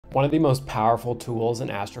One of the most powerful tools in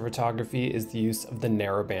astrophotography is the use of the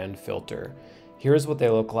narrowband filter. Here's what they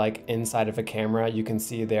look like inside of a camera. You can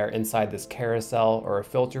see they're inside this carousel or a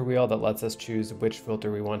filter wheel that lets us choose which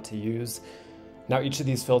filter we want to use. Now each of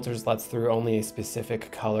these filters lets through only a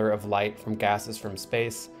specific color of light from gases from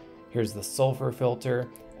space. Here's the sulfur filter,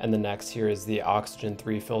 and the next here is the oxygen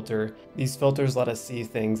 3 filter. These filters let us see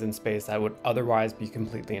things in space that would otherwise be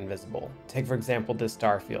completely invisible. Take for example this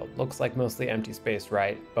star field. Looks like mostly empty space,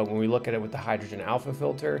 right? But when we look at it with the hydrogen alpha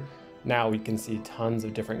filter, now we can see tons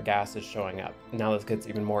of different gases showing up. Now this gets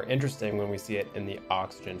even more interesting when we see it in the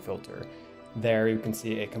oxygen filter. There you can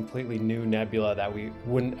see a completely new nebula that we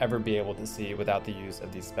wouldn't ever be able to see without the use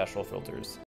of these special filters.